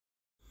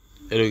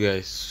Hello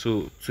guys,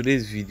 so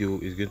today's video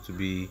is going to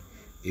be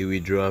a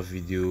withdrawal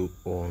video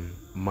on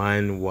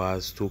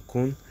Minewarz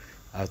token.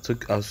 I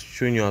was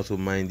showing you how to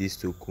mine this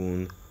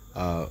token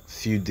a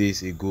few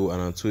days ago, and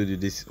I told you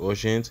this is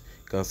urgent.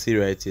 You can see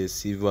right here,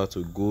 silver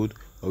to gold.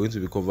 We're going to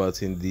be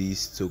converting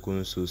these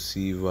tokens to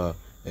silver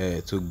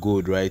to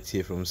gold right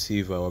here from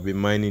silver. I'll be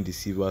mining the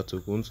silver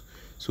tokens.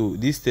 So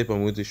this step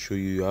I'm going to show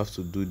you, you have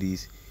to do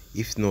this.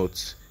 If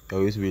not,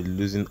 you're going to be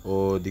losing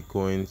all the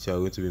coins you're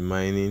going to be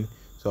mining.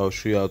 So I'll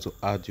show you how to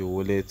add your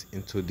wallet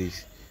into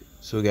this.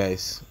 So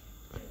guys,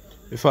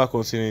 before I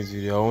continue this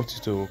video, I want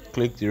you to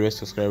click the red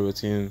subscribe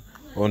button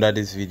under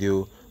this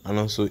video, and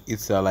also hit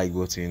the like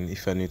button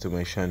if you're new to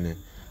my channel.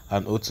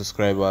 And old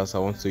subscribers, I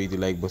want to hit the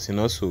like button.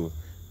 Also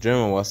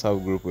join my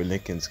WhatsApp group with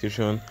link in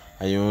description,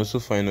 and you'll also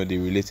find all the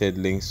related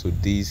links to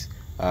these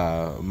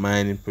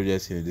mining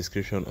projects in the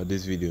description of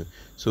this video.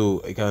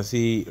 So you can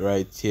see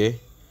right here,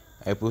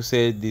 I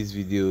posted this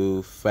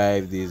video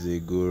 5 days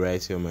ago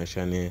right here on my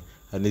channel,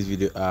 and this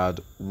video had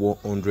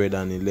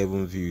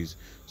 111 views.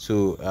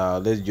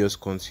 So let's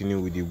just continue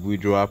with the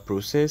withdrawal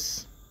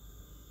process.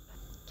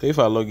 So if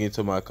I log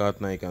into my account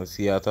now, you can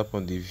see I tap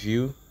on the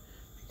view.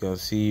 You can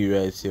see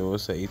right here,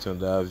 once I hit on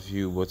that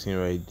view button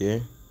right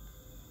there,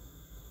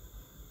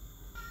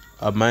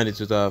 I've mined a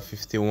total of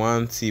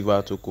 51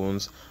 silver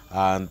tokens,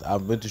 and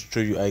I'm going to show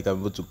you how you can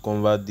be able to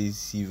convert these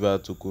silver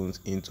tokens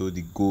into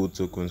the gold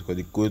tokens, because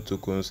the gold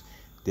tokens,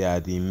 they are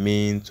the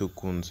main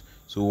tokens.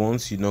 So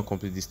once you not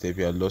complete this step,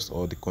 you have lost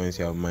all the coins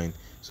you have mined.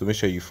 So make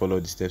sure you follow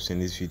the steps in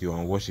this video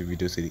and watch the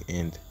video to the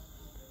end.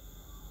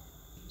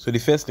 So the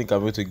first link I'm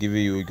going to give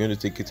you, we're going to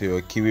take you to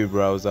your Kiwi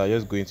browser.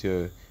 Just go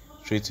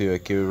straight to your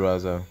Kiwi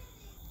browser.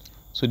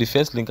 So the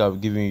first link I've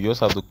given you,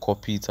 just have to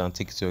copy it and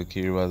take it to your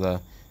Kiwi browser.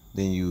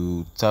 Then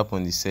you tap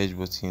on the search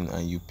button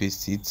and you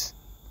paste it.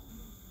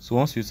 So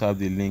once you tap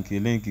the link is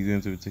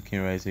going to be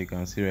taken right here. You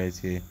can see right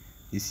here,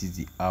 this is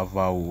the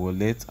Ava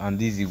wallet, and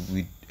this is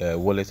with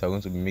wallet you're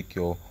going to make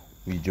your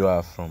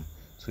withdrawal from.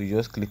 So you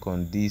just click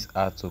on this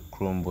add to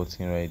Chrome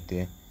button right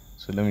there.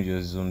 So let me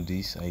just zoom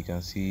this, and you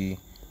can see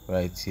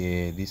right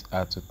here this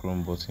add to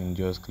Chrome button.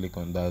 Just click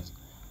on that,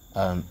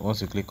 and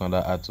once you click on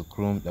that add to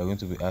Chrome, they're going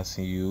to be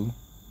asking you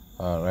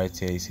right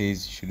here, it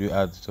says should you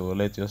add to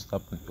wallet. Just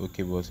tap on the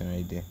OK button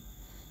right there.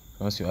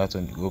 Once you add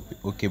on the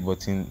OK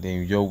button, then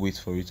you just wait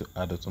for it to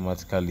add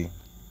automatically.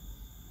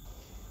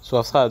 So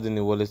after adding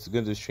the wallet, it's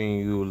going to show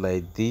you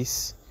like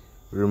this,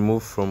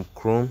 remove from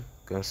Chrome.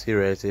 You can see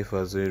right here,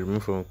 as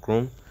remove from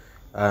Chrome.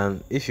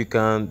 And if you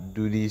can't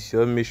do this,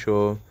 just make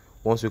sure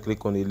once you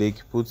click on the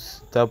link,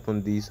 tap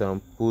on this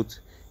and put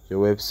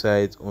your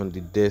website on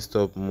the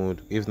desktop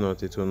mode. If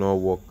not, it will not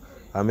work.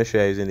 And make sure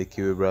you're using the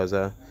Kiwi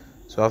browser.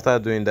 So after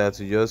doing that,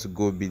 you just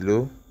go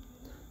below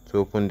to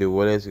open the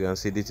wallet. You can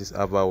see this is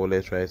Ava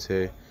wallet right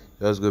here.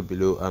 Just go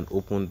below and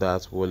open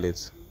that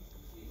wallet.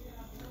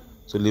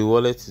 So the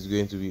wallet is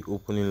going to be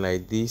opening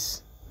like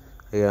this.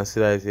 You can see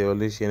that here,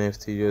 Unleash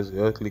NFT.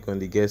 Just click on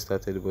the get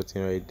started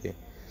button right there.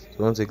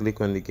 So once you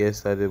click on the get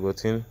started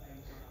button, you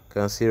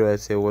can see right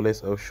here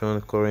wallet option,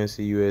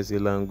 currency,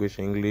 USD, language,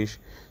 English.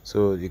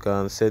 So you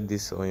can set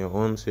this on your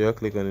own. So you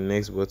click on the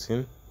next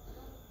button.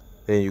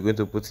 Then you're going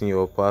to put in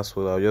your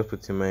password. I'll just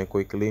put in mine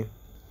quickly.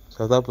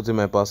 So after putting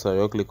my password,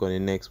 I'll click on the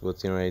next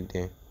button right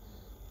there.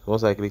 So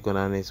once I click on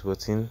that next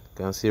button, you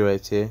can see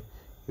right here,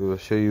 it will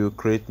show you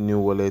create new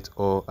wallet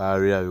or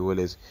area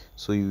wallet.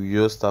 So you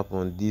just tap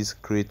on this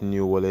create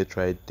new wallet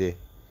right there.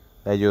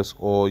 That's just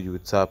all you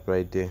tap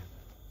right there.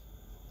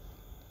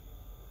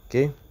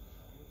 Okay.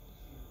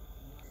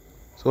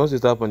 So once you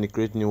tap on the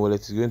create new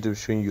wallet, it's going to be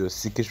showing you your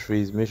secret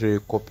phrase. Make sure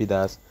you copy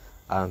that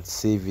and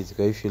save it,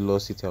 because if you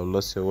lost it, you'll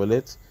lost your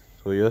wallet.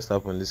 So you just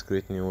tap on this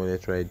create new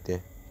wallet right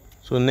there.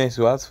 So next,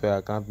 you ask for your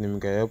account name. You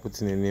can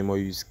put in a name, or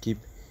you skip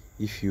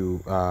if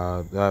you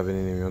don't have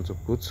any name you want to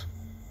put.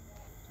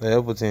 So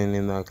I put in a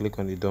name now. Click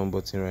on the done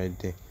button right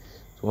there.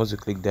 So once you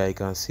click that, you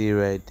can see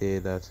right there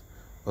that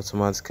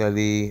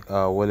automatically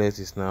our wallet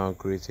is now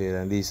created,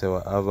 and this is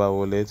our Ava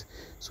wallet.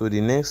 So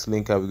the next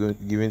link I'll be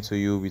giving to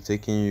you will be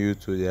taking you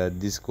to their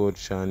Discord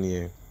channel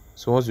here.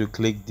 So once you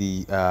click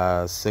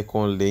the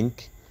second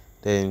link,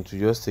 then to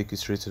just take you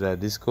straight to that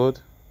Discord.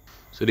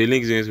 So the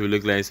link is going to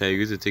look like so.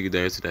 You're going to take you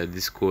direct to that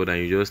Discord, and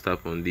you just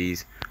tap on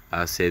this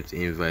accept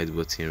invite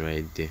button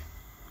right there.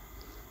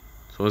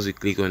 So once you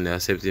click on the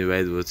accept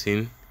invite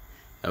button,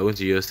 I want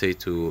you just say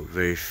to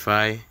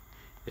verify.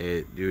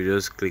 You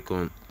just click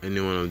on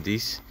any one of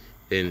these.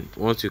 Then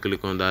once you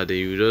click on that, then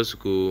you just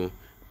go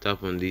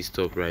tap on this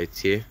top right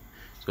here.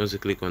 So once you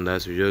click on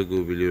that, you just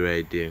go below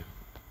right there.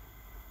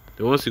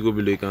 Then once you go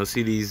below, you can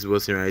see this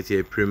button right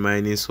here,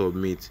 pre-mining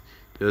submit.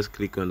 Just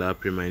click on that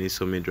pre-mining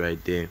submit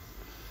right there,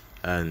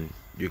 and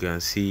you can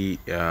see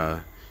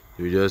you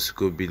just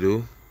go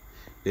below.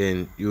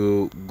 Then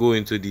you go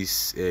into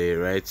this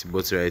right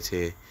button right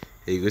here,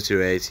 and you go to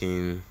write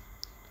in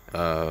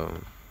so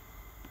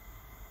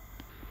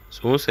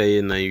once I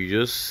here now, you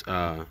just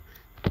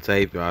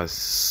type as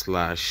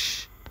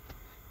slash,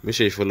 make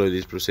sure you follow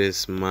this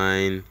process,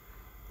 Minewarz.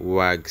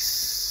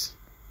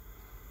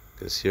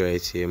 can see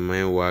right here,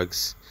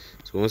 Minewarz.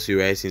 So once you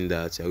write in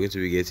that, you're going to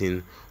be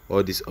getting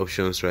all these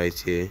options right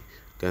here. You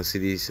can see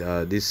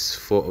these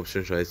 4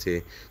 options right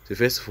here. So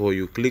first of all,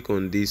 you click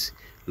on this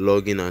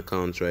login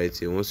account right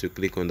here. Once you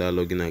click on that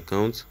login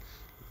account,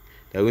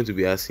 they're going to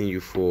be asking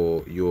you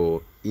for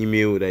your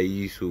email that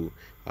you use to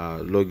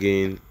log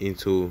in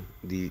into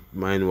the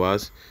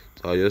Minewarz.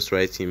 So I'll just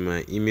write in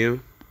my email.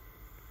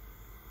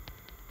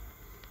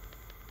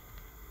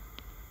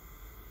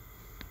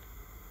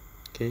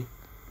 Okay.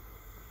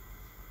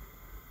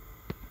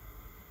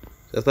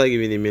 So after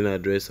giving the email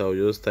address, I'll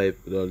just type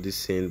on this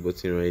send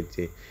button right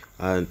there,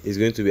 and it's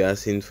going to be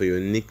asking for your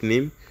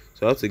nickname.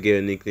 So how to get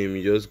your nickname?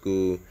 You just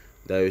go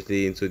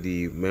directly into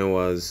the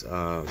Minewarz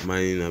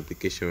mining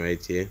application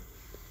right here.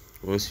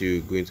 Once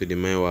you go into the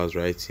Minewarz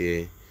right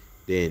here,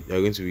 then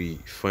you're going to be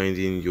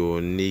finding your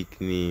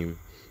nickname. You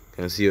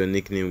can see your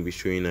nickname will be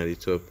showing at the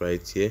top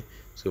right here.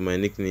 So my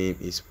nickname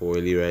is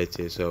Poly right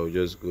here, so I'll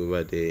just go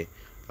over there,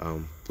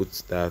 put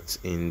that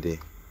in there.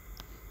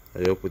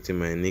 I'll just put in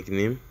my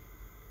nickname.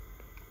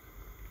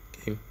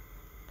 Okay.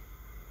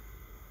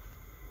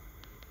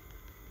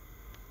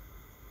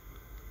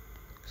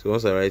 So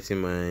once I write in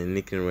my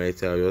nickname right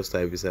here, I'll just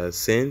type this as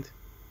send.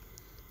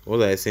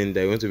 Once I send,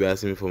 they're going to be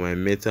asking me for my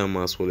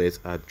MetaMask wallet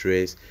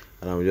address,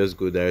 and I'll just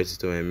go directly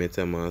to my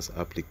MetaMask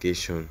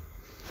application.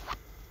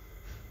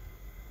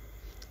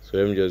 So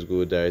let me just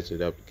go direct to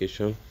the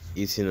application,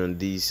 hitting on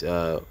this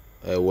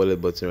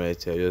wallet button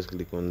right here. I'll just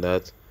click on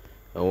that,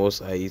 and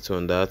once I hit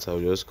on that,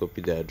 I'll just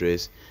copy the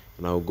address,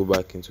 and I'll go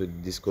back into the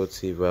Discord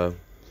server.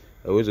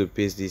 I'm going to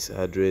paste this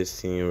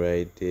address in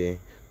right there.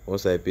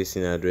 Once I paste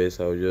in address,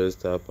 I'll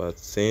just tap at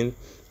send,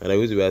 and I'm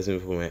going to be asking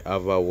for my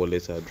Ava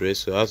wallet address.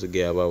 So how to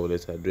get Ava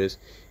wallet address?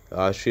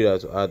 I'll show you how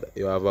to add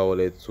your Ava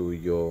wallet to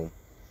your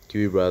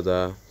Kiwi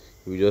browser.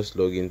 You just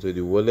log into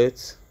the wallet.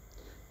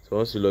 So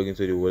once you log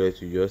into the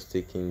wallet, you just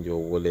take in your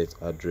wallet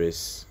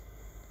address.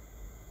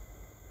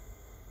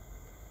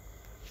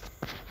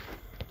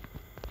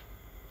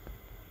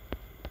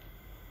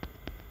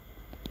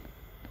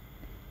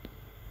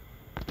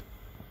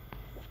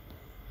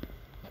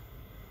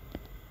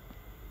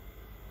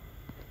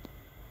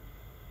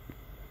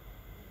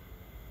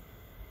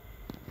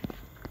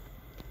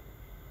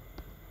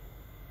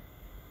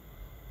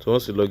 So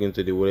once you log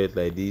into the wallet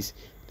like this,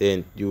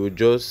 then you will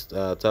just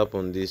tap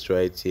on this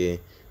right here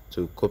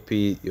to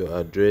copy your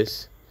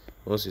address.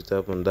 Once you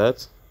tap on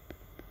that,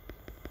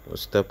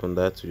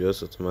 you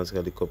just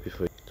automatically copy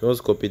for you. So once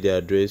you copy the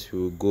address, you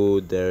will go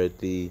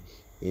directly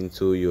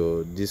into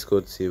your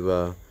Discord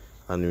server,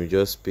 and you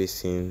just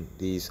paste in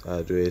this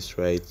address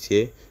right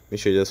here.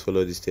 Make sure you just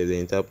follow this step,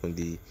 then tap on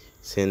the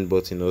send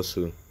button.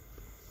 Also,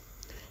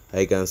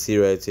 I can see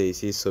right here, it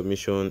says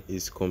submission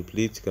is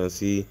complete. You can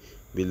see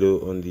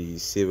below on the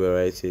server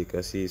right here, you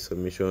can see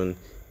submission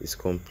is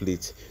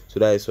complete. So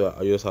that is why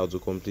I just have to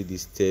complete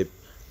this step,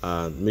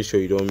 and make sure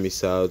you don't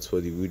miss out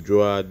for the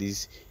withdrawal.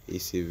 This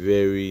is a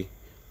very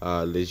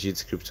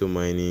legit crypto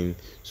mining,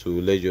 so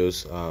let's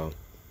just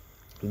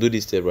do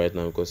this step right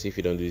now, because if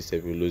you don't do this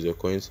step, you lose your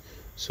coins.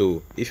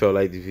 So if you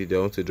like the video,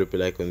 I want to drop a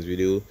like on this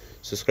video,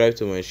 subscribe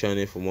to my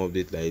channel for more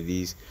updates like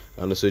this,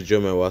 and also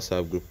join my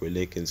WhatsApp group with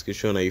link in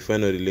description, and you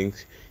find all the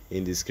links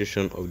in the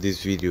description of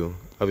this video.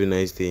 Have a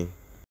nice day.